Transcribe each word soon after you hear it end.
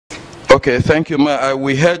Okay, thank you, Ma.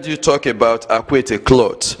 We heard you talk about Akwete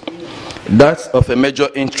cloth. That's of a major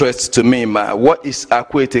interest to me, Ma. What is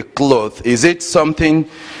Akwete cloth? Is it something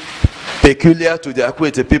peculiar to the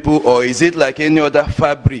Akwete people, or is it like any other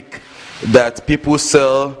fabric that people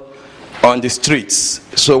sell on the streets?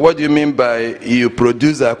 So what do you mean by you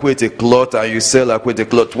produce Akwete cloth and you sell Akwete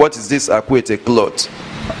cloth? What is this Akwete cloth?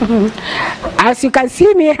 As you can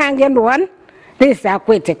see me hanging one, this is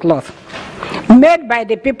Akwete cloth, made by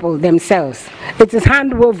the people themselves. It is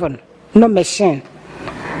hand woven, no machine.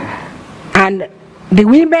 And the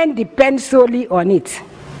women depend solely on it.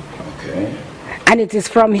 Okay. And it is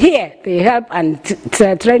from here they help and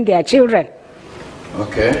train their children.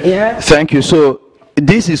 Okay. Yeah. Thank you. So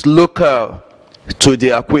this is local to the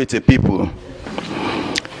Akwete people.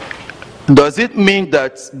 Does it mean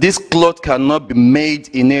that this cloth cannot be made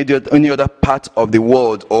in any other part of the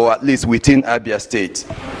world, or at least within Abia State?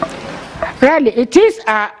 Really, it is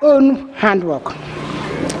our own handwork.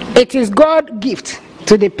 It is God's gift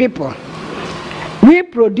to the people. We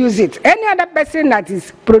produce it. Any other person that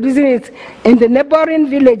is producing it in the neighboring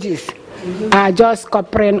villages are just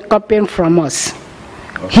copying from us.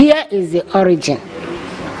 Okay. Here is the origin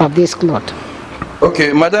of this cloth.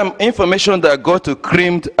 Okay, Madam, information that got to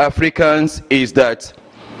creamed Africans is that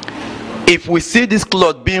if we see this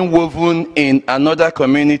cloth being woven in another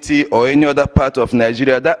community or any other part of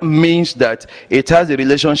Nigeria, that means that it has a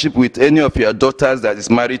relationship with any of your daughters that is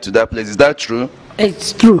married to that place. Is that true?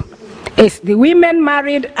 It's true. It's the women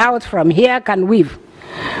married out from here can weave.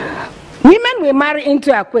 Women will marry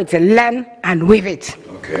into Akwete, learn and weave it.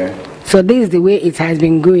 Okay. So this is the way it has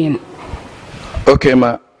been going. Okay,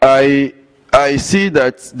 Ma. I see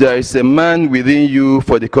that there is a man within you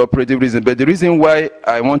for the cooperative reason, but the reason why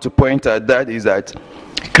I want to point at that is that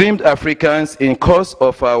creamed Africans, in course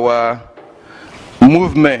of our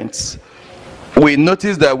movements, we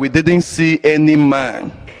noticed that we didn't see any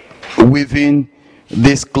man weaving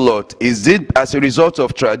this cloth. Is it as a result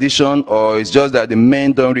of tradition, or it's just that the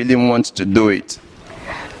men don't really want to do it?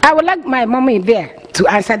 I would like my mommy there to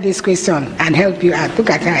answer this question and help you out. Look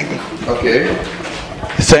at her. Okay.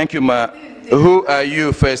 Thank you, Ma. Who are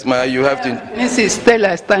you first, Ma? You have to... Mrs.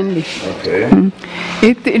 Stella Stanley. Okay.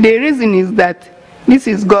 The reason is that this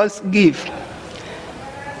is God's gift.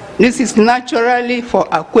 This is naturally for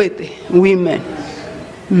Akwete women.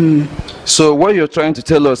 So what you're trying to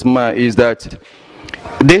tell us, Ma, is that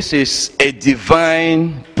this is a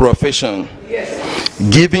divine profession. Yes.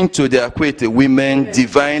 Given to the Akwete women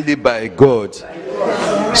divinely by God.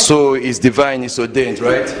 So it's divine, it's ordained,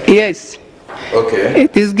 right? Yes. Okay.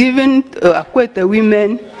 It is given to Akwete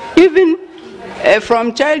women, even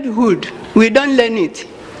from childhood. We don't learn it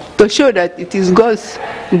to show that it is God's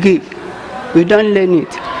gift. We don't learn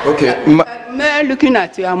it. Okay. Looking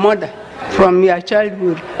at your mother from your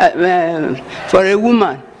childhood, for a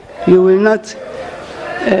woman, you will not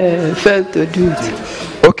fail to do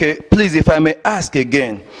it. Okay, please, if I may ask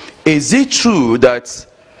again, is it true that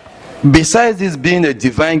besides this being a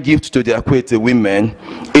divine gift to the Akwete women,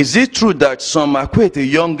 is it true that some Akwete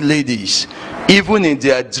young ladies, even in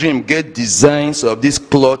their dream, get designs of this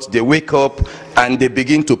cloth? They wake up and they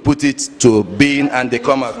begin to put it to being, and they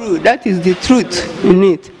come out. True. That is the truth in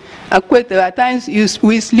it. Akwete, at times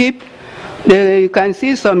we sleep, you can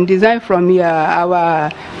see some design from our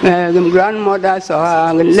grandmothers or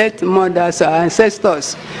our late mothers or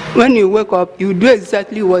ancestors. When you wake up, you do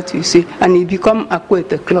exactly what you see, and it becomes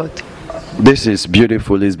Akwete cloth. This is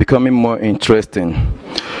beautiful. It's becoming more interesting.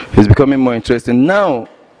 It's becoming more interesting. Now,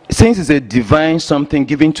 since it's a divine something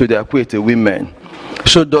given to the Akwete women,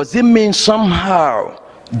 so does it mean somehow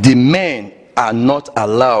the men are not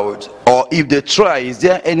allowed? Or if they try, is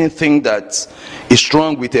there anything that is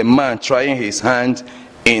wrong with a man trying his hand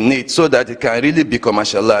in it so that it can really be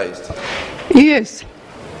commercialized? Yes.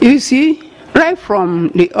 You see, right from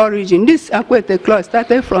the origin, this Akwete cloth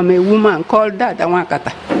started from a woman called Dada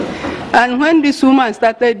Wakata. And when this woman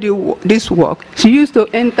started this work, she used to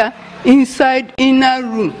enter inside inner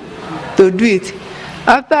room to do it.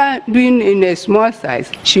 After doing in a small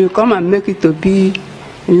size, she will come and make it to be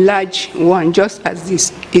large one, just as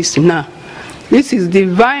this is now. This is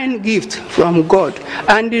divine gift from God,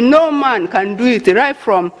 and no man can do it right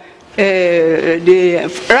from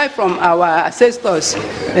our ancestors.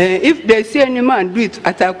 If they see any man do it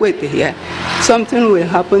at Akwete here, something will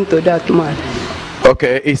happen to that man.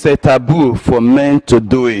 Okay, it's a taboo for men to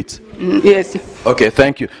do it. Yes. Okay,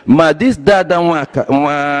 thank you. Ma, this Dada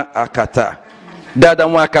Wakata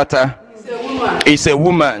is a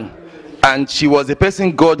woman, and she was the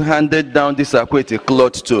person God handed down this Akwete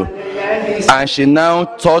cloth to, and she now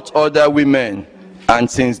taught other women, and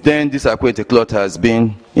since then this Akwete cloth has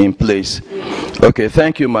been in place. Okay,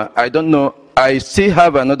 thank you, ma. I don't know. I still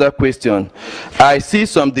have another question. I see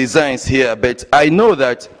some designs here, but I know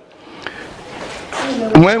that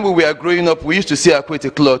when we were growing up, we used to see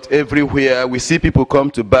Akwete cloth everywhere. We see people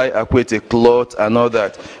come to buy Akwete cloth and all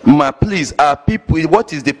that. Ma, please, are people,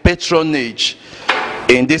 what is the patronage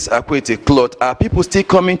in this Akwete cloth? Are people still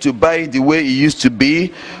coming to buy the way it used to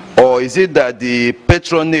be? Or is it that the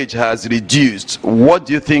patronage has reduced? What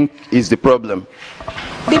do you think is the problem?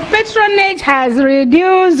 The patronage has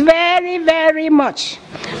reduced very, very much.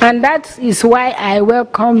 And that is why I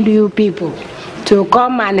welcome you people to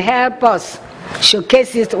come and help us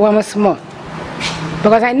showcase it once more.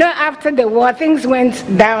 Because I know after the war, things went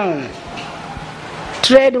down.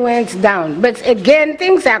 Trade went down. But again,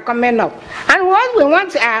 things are coming up. And what we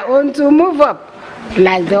want our own to move up,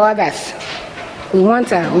 like the others. We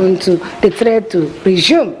want our own to, the trade to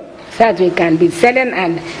resume, so that we can be selling,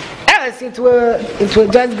 and else it will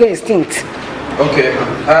just go extinct. Okay,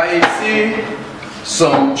 I see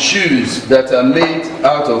some shoes that are made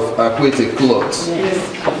out of Akwete cloth.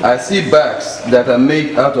 Yes. I see bags that are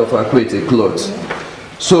made out of Akwete cloth.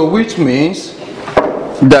 So which means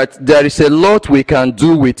that there is a lot we can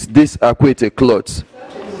do with this Akwete cloth.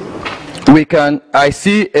 We can, I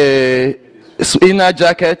see a inner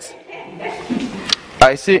jacket.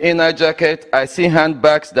 I see inner jacket. I see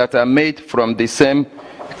handbags that are made from the same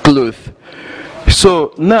cloth.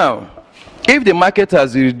 So now, if the market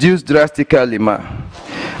has reduced drastically, ma,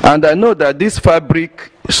 and I know that this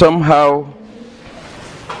fabric somehow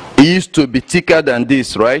used to be thicker than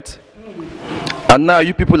this, right? And now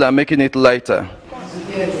you people are making it lighter.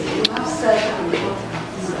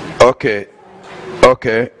 Okay,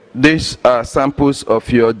 okay. These are samples of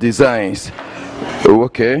your designs.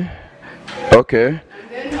 Okay, okay.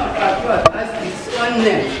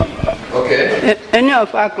 Okay. Any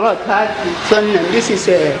of our cloth has its own name. This is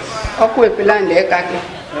a Akwete and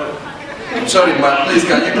Ekake. Sorry, ma, please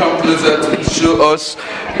can you come closer to show us?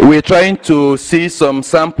 We're trying to see some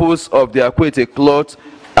samples of the Akwete cloth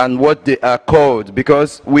and what they are called,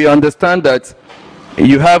 because we understand that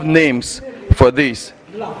you have names for this.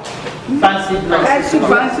 Fancy block. Fancy,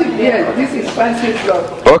 yes, this is fancy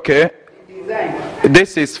block. Okay. Design.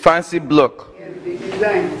 This is fancy block. Yes, the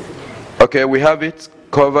design. Okay, we have it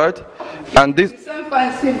covered. And this. Some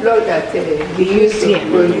fancy block that we use to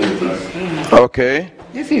produce this. Okay.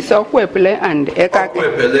 This is Akwete and Ekake.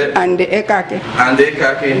 Akwete. And the Ekake. And the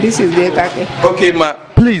Ekake. This is the Ekake. Okay, ma,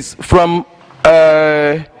 please, from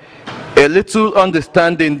a little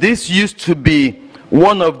understanding, this used to be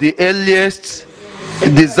one of the earliest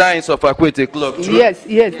designs of Akwete cloth. True? Yes,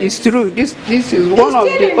 yes, it's true. This is one of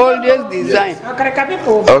the oldest designs.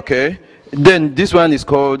 Yes. Okay. Then this one is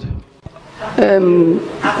called I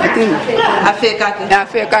think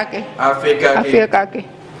Afekake. Afekake.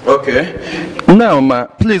 Okay. Now, ma,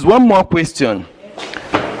 please, one more question.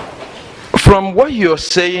 From what you're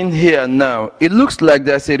saying here now, it looks like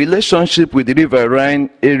there's a relationship with the riverine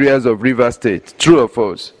areas of River State. True or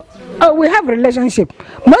false? Oh, we have a relationship.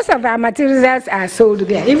 Most of our materials are sold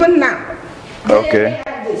there, even now. Okay.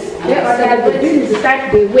 This is the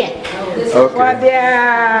type they wear. Okay. For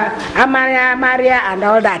their Maria and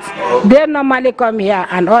all that. They normally come here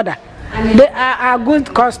and order. They are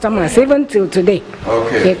good customers, even till today.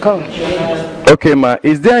 Okay. They come. Okay, ma,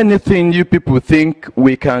 is there anything you people think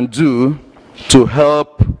we can do to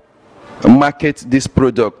help market this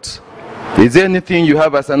product? Is there anything you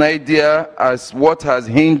have as an idea as what has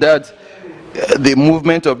hindered the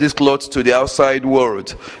movement of this cloth to the outside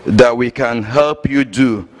world that we can help you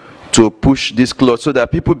do to push this cloth so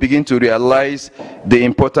that people begin to realize the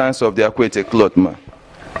importance of the Akwete cloth, ma?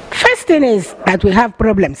 First thing is that we have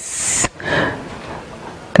problems.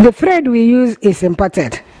 The thread we use is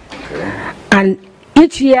imported. Okay. And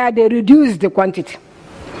each year they reduce the quantity.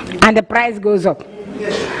 And the price goes up.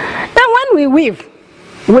 Yes. Then when we weave,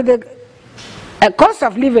 with the cost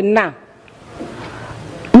of living now,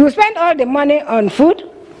 you spend all the money on food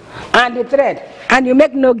and the thread, and you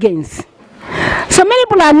make no gains. So many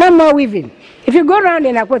people are no more weaving. If you go around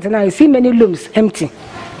in Akwete now, you see many looms empty.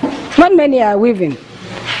 Not many are weaving.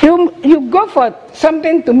 You go for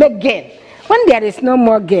something to make gain. When there is no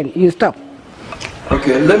more gain, you stop.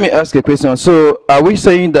 Okay, let me ask a question. So are we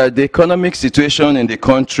saying that the economic situation in the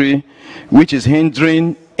country, which is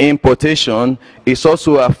hindering importation, is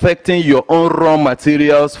also affecting your own raw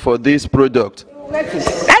materials for this product?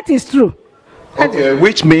 That is true. Okay,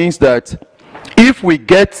 which means that if we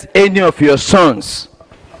get any of your sons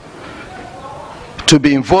to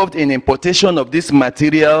be involved in importation of this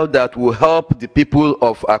material that will help the people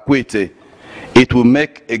of Akwete, it will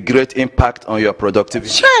make a great impact on your productivity.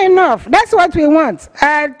 Sure enough, that's what we want.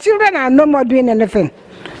 Our children are no more doing anything.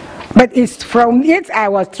 But it's from it I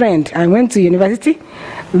was trained. I went to university,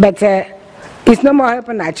 but it's no more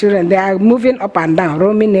helping our children. They are moving up and down,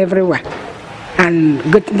 roaming everywhere, and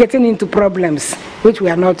getting into problems which we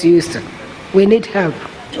are not used to. We need help.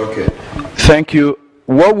 Okay. Thank you.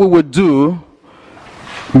 What we would do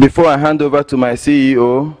before I hand over to my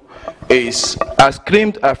CEO is, as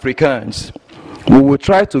Creamed Africans, we will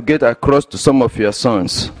try to get across to some of your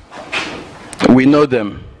sons. We know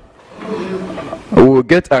them. We will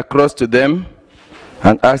get across to them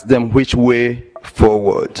and ask them which way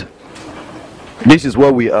forward. This is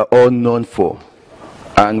what we are all known for,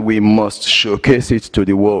 and we must showcase it to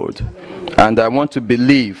the world. And I want to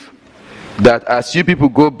believe that as you people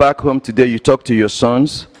go back home today, you talk to your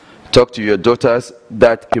sons, talk to your daughters,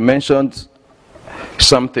 that you mentioned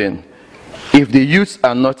something. If the youths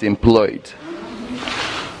are not employed,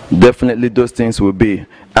 definitely those things will be.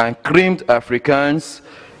 And Creamed Africans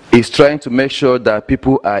is trying to make sure that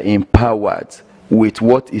people are empowered with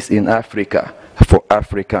what is in Africa for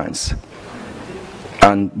Africans.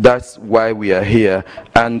 And that's why we are here.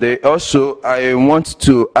 And also, I want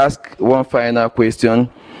to ask one final question.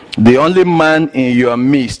 The only man in your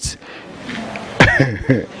midst,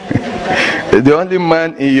 the only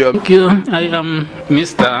man in your... Thank you. I am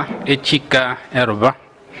Mr. Echika Eroba,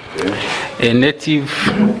 a native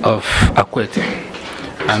of Akwete.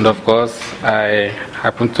 And of course, I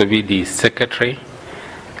happen to be the secretary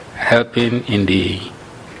helping in the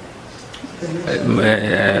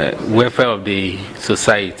welfare of the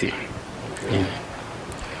society. Yeah.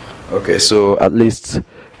 Okay, so at least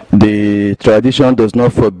the tradition does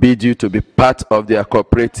not forbid you to be part of their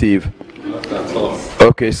cooperative. Not at all.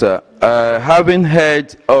 Okay, sir. Having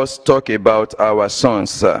heard us talk about our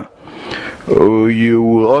sons, sir, you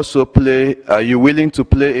will also play, are you willing to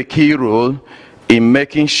play a key role in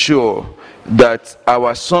making sure that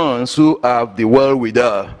our sons who have the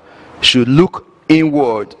wherewithal should look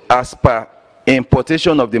inward as per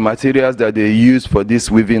importation of the materials that they use for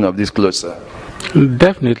this weaving of this clothes, sir?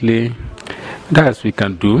 Definitely, that's we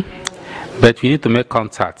can do, but we need to make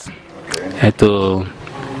contact to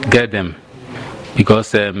get them,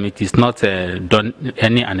 because it is not done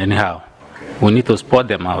any and anyhow. We need to spot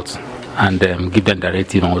them out and give them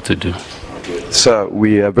directive on what to do. Sir,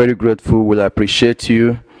 we are very grateful. We'll appreciate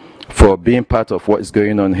you for being part of what is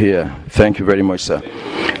going on here. Thank you very much, sir.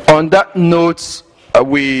 On that note,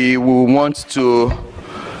 we will want to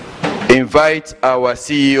invite our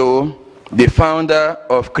CEO, the founder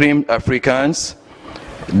of Creamed Africans,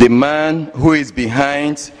 the man who is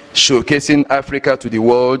behind showcasing Africa to the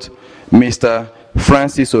world, Mr.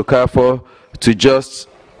 Francis Okafor, to just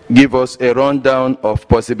give us a rundown of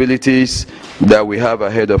possibilities that we have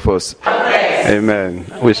ahead of us. Amen.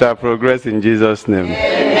 We shall progress in Jesus' name.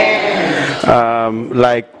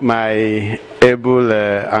 Like my able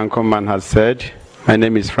anchorman has said, my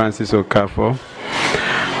name is Francis Okafor.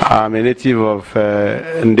 I'm a native of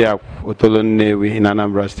Otolonewi in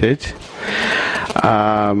Anambra State.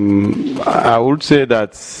 I would say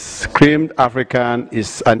that Creamed African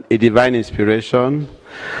is a divine inspiration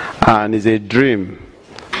and is a dream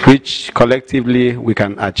which collectively we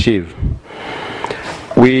can achieve.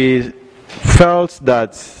 We felt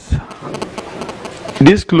that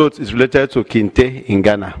this cloth is related to Kente in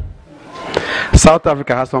Ghana. South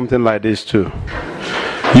Africa has something like this too.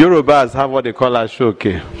 Yorubas have what they call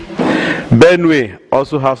ashoke. Benue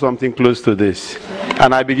also have something close to this.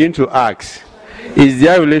 And I begin to ask, is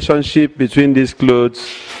there a relationship between these clothes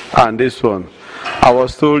and this one? I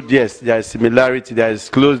was told yes, there is similarity, there is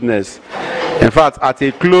closeness. In fact, at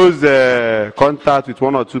a close contact with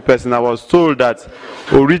one or two persons, I was told that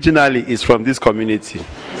originally it's from this community.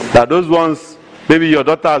 That those ones, maybe your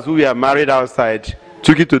daughters who were married outside,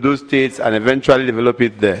 took it to those states and eventually developed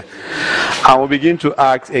it there. And we begin to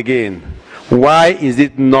ask again, why is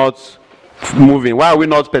it not moving? Why are we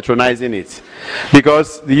not patronizing it?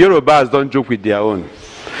 Because the Yorubas don't joke with their own.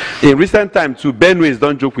 In recent times, too, Benues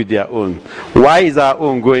don't joke with their own. Why is our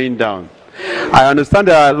own going down? I understand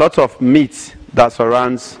there are lots of myths that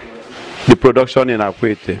surrounds the production in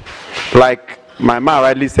Akwete. Like my man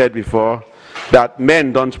rightly said before, that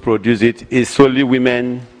men don't produce it, it's solely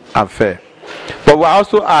women affair. But we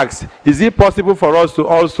also ask, is it possible for us to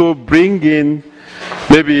also bring in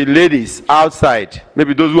maybe ladies outside,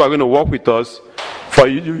 maybe those who are going to work with us, for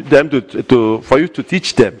you to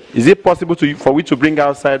teach them? Is it possible for we to bring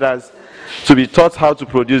outsiders to be taught how to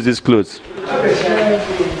produce these clothes?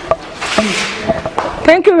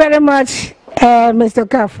 Thank you very much, Mr.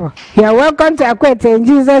 Okafor. You are welcome to Akwete in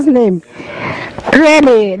Jesus' name.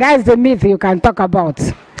 Really, that's the myth you can talk about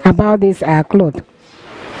this cloth.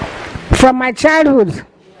 From my childhood,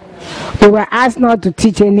 we were asked not to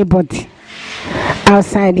teach anybody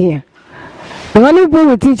outside here. The only people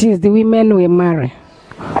we teach is the women we marry.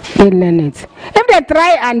 They learn it. If they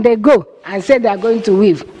try and they go and say they are going to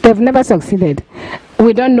weave, they've never succeeded.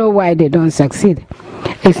 We don't know why they don't succeed.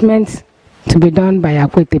 It's meant to be done by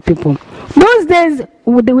Akwete people. Those days,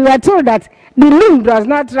 we were told that the loom does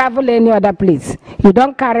not travel any other place. You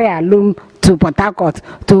don't carry a loom to Port Harcourt,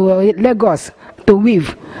 to Lagos, to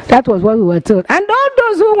weave. That was what we were told. And all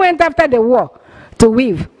those who went after the war to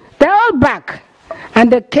weave, they're all back.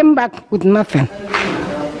 And they came back with nothing.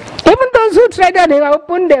 Even those who traded, they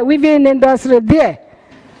opened the weaving industry there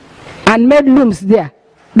and made looms there.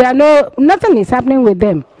 Nothing is happening with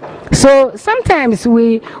them. So sometimes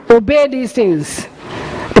we obey these things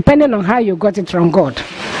depending on how you got it from God.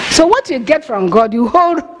 So what you get from God, you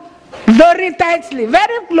hold very tightly,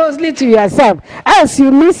 very closely to yourself. Else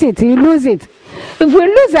you miss it, you lose it. If we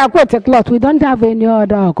lose our Akwete cloth, we don't have any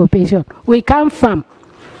other occupation. We can't farm.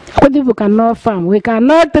 People cannot farm. We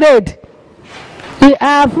cannot trade. We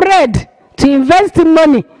are afraid to invest in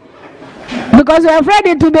money because we are afraid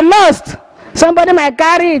it will be lost. Somebody might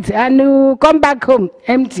carry it and you come back home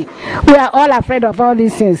empty. We are all afraid of all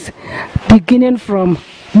these things, beginning from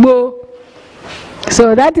Mo.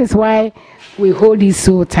 So that is why we hold it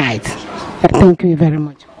so tight. Thank you very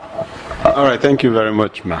much. All right, thank you very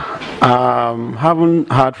much, ma.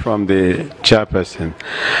 Haven't heard from the chairperson.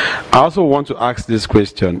 I also want to ask this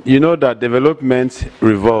question. You know that development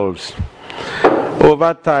revolves.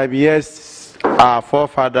 Over time, yes, our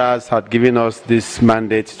forefathers had given us this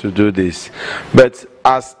mandate to do this. But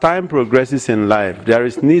as time progresses in life, there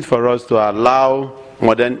is need for us to allow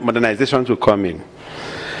modernization to come in.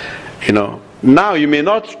 You know, now you may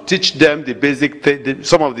not teach them the basic,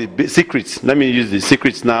 some of the secrets. Let me use the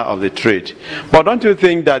secrets now of the trade. But don't you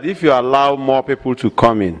think that if you allow more people to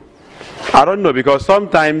come in, I don't know, because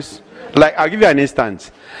sometimes, like I'll give you an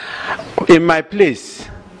instance. In my place,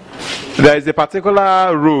 there is a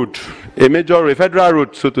particular road, a major, a federal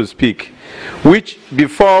road, so to speak, which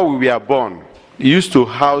before we were born, used to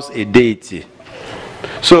house a deity.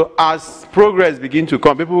 So as progress begin to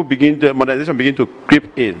come, modernization begin to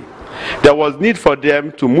creep in. There was need for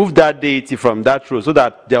them to move that deity from that road so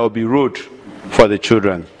that there will be road for the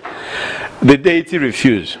children. The deity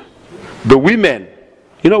refused. The women,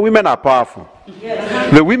 you know, women are powerful.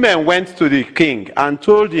 The women went to the king and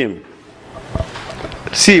told him,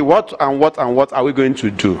 see, what and what and what are we going to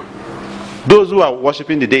do? Those who are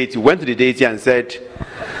worshipping the deity went to the deity and said,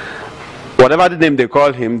 whatever the name they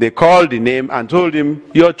called him, they called the name and told him,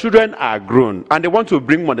 your children are grown and they want to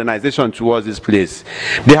bring modernization towards this place.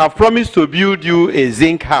 They have promised to build you a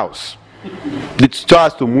zinc house. It's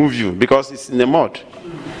just to move you because it's in the mud.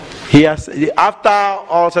 He has, after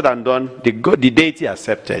all said and done, the deity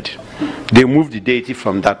accepted. They moved the deity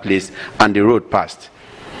from that place and the road passed.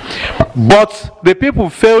 But the people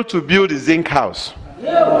failed to build the zinc house.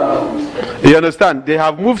 You understand? They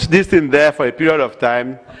have moved this thing there for a period of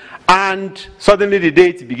time, and suddenly the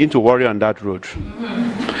deity began to worry on that road.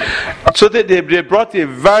 So they brought a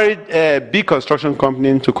very big construction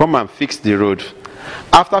company to come and fix the road.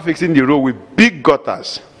 After fixing the road with big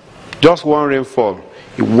gutters, just one rainfall,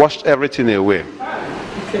 it washed everything away.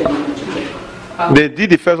 They did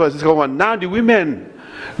the first one, the second one. Now the women,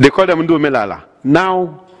 they call them Ndomelala,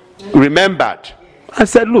 now remembered. I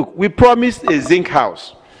said, look, we promised a zinc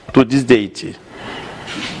house to this deity.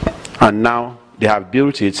 And now they have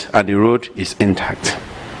built it and the road is intact.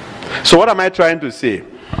 So what am I trying to say?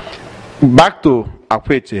 Back to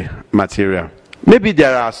Akwete material. Maybe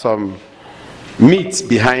there are some myths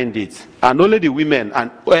behind it. And only the women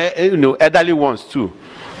and elderly ones too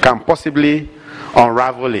can possibly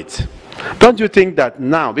unravel it. Don't you think that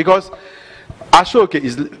now, because Ashoke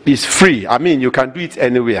is free. I mean, you can do it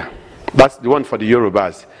anywhere. That's the one for the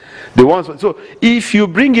Yorubas. So if you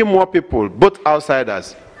bring in more people, both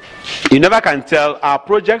outsiders, you never can tell. Our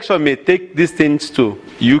projection may take these things to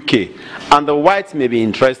UK, and the whites may be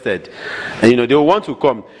interested. And they will want to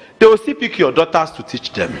come. They will still pick your daughters to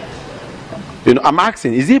teach them. I'm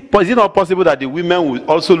asking, is it not possible that the women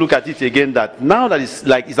will also look at it again, that now that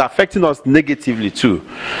it's affecting us negatively too?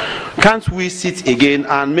 Can't we sit again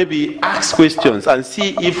and maybe ask questions and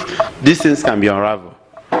see if these things can be unraveled?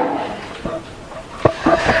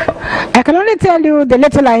 I can only tell you the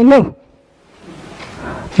little I know.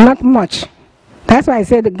 Not much. That's why I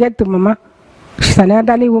said, get to Mama. She's an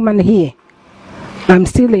elderly woman here. I'm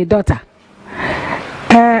still a daughter.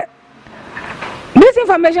 These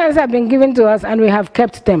informations have been given to us and we have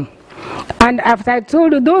kept them. And after I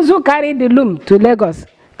told you, those who carried the loom to Lagos,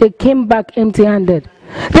 they came back empty-handed.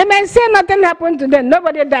 They may say nothing happened to them,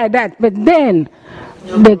 nobody died that, but then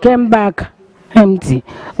they came back empty.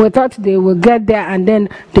 We thought they would get there and then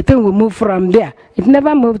the thing will move from there. It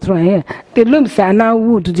never moved from here. The looms are now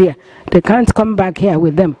wood there. They can't come back here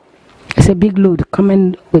with them. It's a big load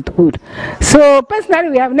coming with wood. So personally,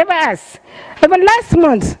 we have never asked. Even last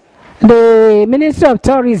month, the Ministry of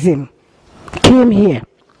Tourism came here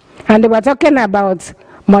and they were talking about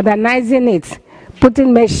modernizing it,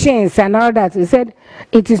 putting machines and all that. We said,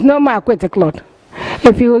 it is no more Akwete cloth.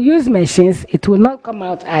 If you use machines, it will not come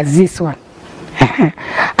out as this one.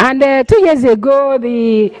 And 2 years ago,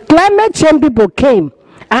 the climate change people came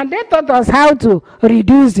and they taught us how to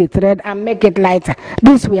reduce the thread and make it lighter.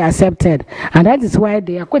 This we accepted. And that is why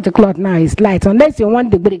the Akwete cloth now is light. Unless you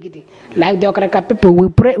want the brigidi, like the Okraka people will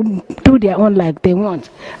do their own like they want.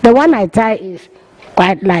 The one I tie is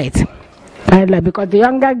quite light. Because the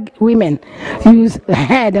younger women use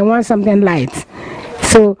hair, they want something light.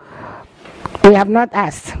 So we have not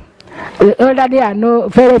asked. The older they are, no,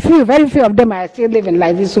 very few of them are still living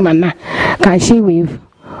like this woman now. Can she weave?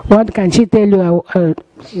 What can she tell you?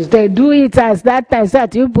 She said, do it as that time so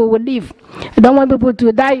that people will live. You don't want people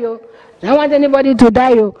to die, you. Don't want anybody to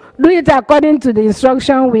die, you. Do it according to the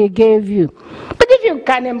instruction we gave you. But if you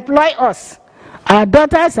can employ us, our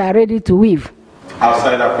daughters are ready to weave.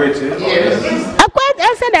 Outside Akwete? Yes.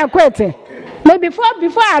 Outside Akwete. Maybe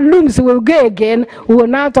before our looms will go again, we will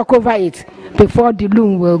now talk over it before the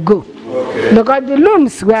loom will go. Okay. Because the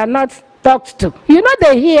looms were not talked to. You know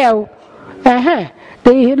they hear.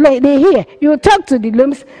 They hear. You talk to the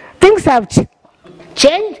looms. Things have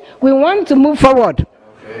changed. We want to move forward.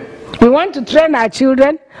 Okay. We want to train our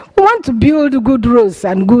children. We want to build good roads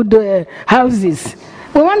and good houses.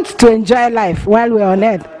 We want to enjoy life while we're on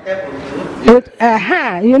earth.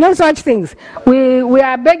 You know such things. We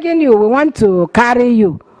are begging you. We want to carry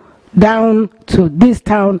you down to this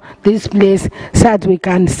town, this place, so that we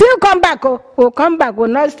can still come back. We'll come back. We'll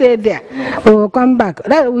not stay there. We'll come back.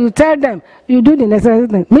 We'll tell them, you do the necessary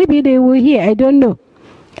thing. Maybe they will hear. I don't know.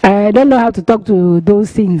 I don't know how to talk to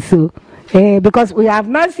those things. So, because we have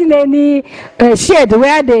not seen any shed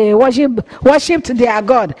where they worshipped their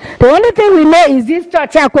God. The only thing we know is this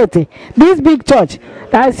church, Akwete, this big church.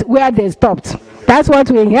 That's where they stopped. That's what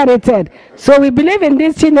we inherited. So we believe in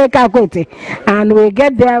this Chineke Akwete. And we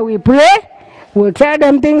get there, we pray, we'll tell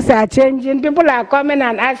them things are changing. People are coming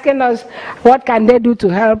and asking us what can they do to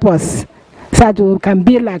help us so that we can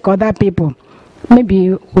be like other people. Maybe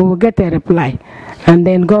we will get a reply. And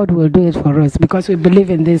then God will do it for us because we believe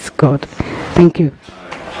in this God. Thank you.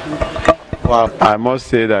 Well, I must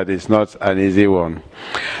say that it's not an easy one.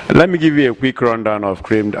 Let me give you a quick rundown of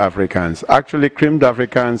Creamed Africans. Actually, Creamed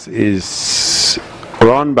Africans is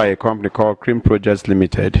run by a company called Cream Projects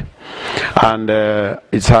Limited. And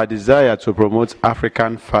it's her desire to promote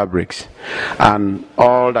African fabrics and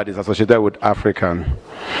all that is associated with African.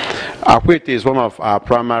 Akwete is one of our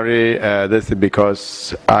primary,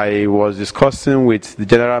 because I was discussing with the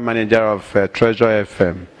general manager of Treasure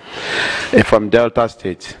FM from Delta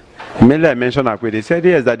State. Mainly I mentioned Akwete. He said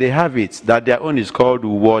yes, that they have it, that their own is called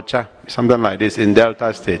Uwocha, something like this in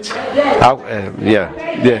Delta State.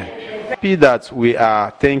 Happy that we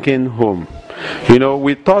are thinking home. You know,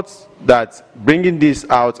 we thought that bringing this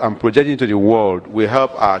out and projecting to the world will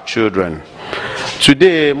help our children.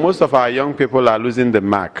 Today, most of our young people are losing the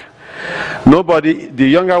mark. Nobody, the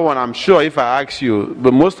younger one, I'm sure if I ask you,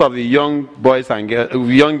 but most of the young boys and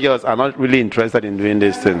young girls are not really interested in doing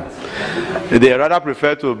this thing. They rather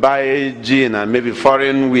prefer to buy jeans and maybe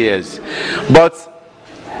foreign wears. But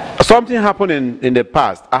something happened in the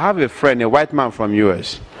past. I have a friend, a white man from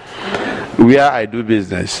US, where I do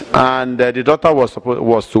business, and the daughter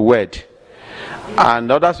was to wed,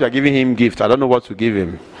 and others were giving him gifts. I don't know what to give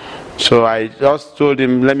him, so I just told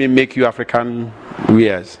him, let me make you African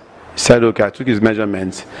wears. He said okay. I took his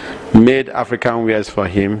measurements, made African wears for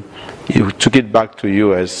him. He took it back to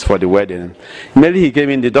US for the wedding. Immediately he came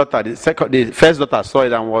in, the first daughter saw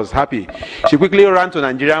it and was happy. She quickly ran to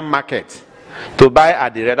Nigerian market to buy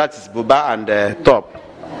at the that is buba and top,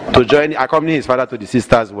 to accompany his father to the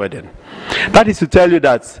sister's wedding. That is to tell you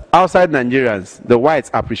that outside Nigerians, the whites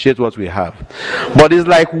appreciate what we have. But it's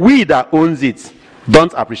like we that owns it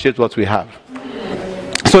don't appreciate what we have.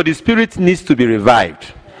 So the spirit needs to be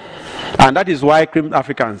revived. And that is why Creamed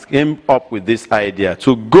Africans came up with this idea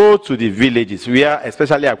to go to the villages where,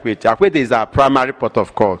 especially Akwete. Akwete is our primary port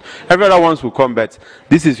of call. Every other ones will come, but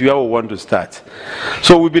this is where we want to start.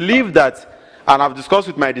 So we believe that, and I've discussed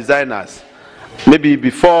with my designers, maybe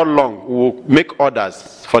before long we'll make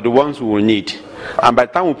orders for the ones we will need. And by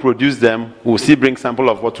the time we produce them, we'll still bring sample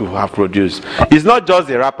of what we have produced. It's not just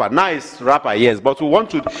the wrapper. Now it's wrapper, yes, but we want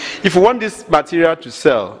to, if you want this material to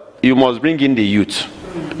sell, you must bring in the youth.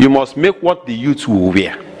 You must make what the youth will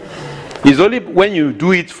wear. It's only when you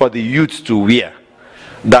do it for the youth to wear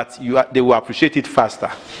that they will appreciate it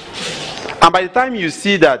faster. And by the time you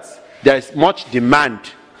see that there is much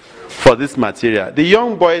demand for this material, the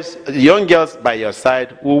young boys, the young girls by your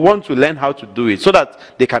side will want to learn how to do it so that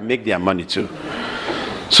they can make their money too.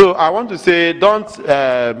 So I want to say, don't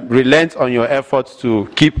relent on your efforts to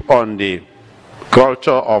keep on the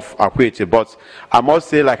culture of Akwete, but I must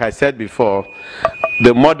say, like I said before,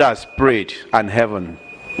 the mothers prayed and heaven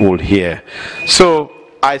will hear. So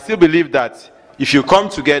I still believe that if you come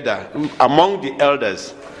together among the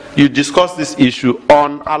elders, you discuss this issue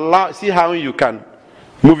on see how you can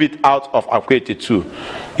move it out of Akwete too.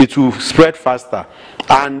 It will spread faster.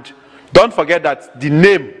 And don't forget that the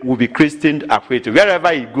name will be christened Akwete.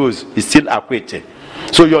 Wherever it goes, it's still Akwete.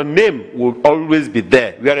 So your name will always be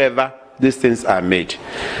there wherever these things are made.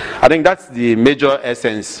 I think that's the major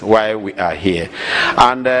essence why we are here.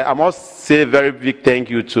 And I must say a very big thank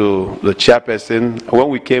you to the chairperson. When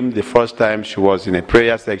we came the first time, she was in a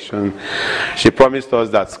prayer section. She promised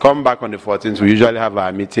us that come back on the 14th, we usually have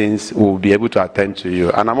our meetings, we'll be able to attend to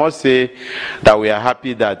you. And I must say that we are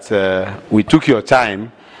happy that we took your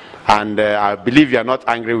time. And I believe you are not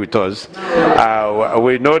angry with us.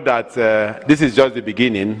 We know that this is just the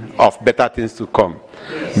beginning of better things to come.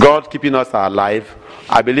 God keeping us alive.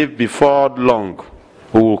 I believe before long,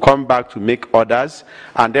 we will come back to make orders.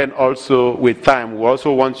 And then also with time, we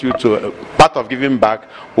also want you to, part of giving back,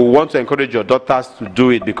 we want to encourage your daughters to do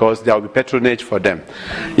it because there will be patronage for them.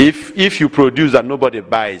 If you produce and nobody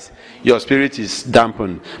buys, your spirit is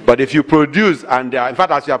dampened. But if you produce and in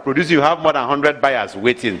fact as you are producing, you have more than 100 buyers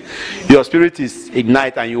waiting, your spirit is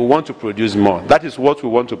ignite and you want to produce more. That is what we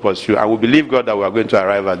want to pursue, and we believe God that we are going to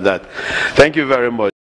arrive at that. Thank you very much.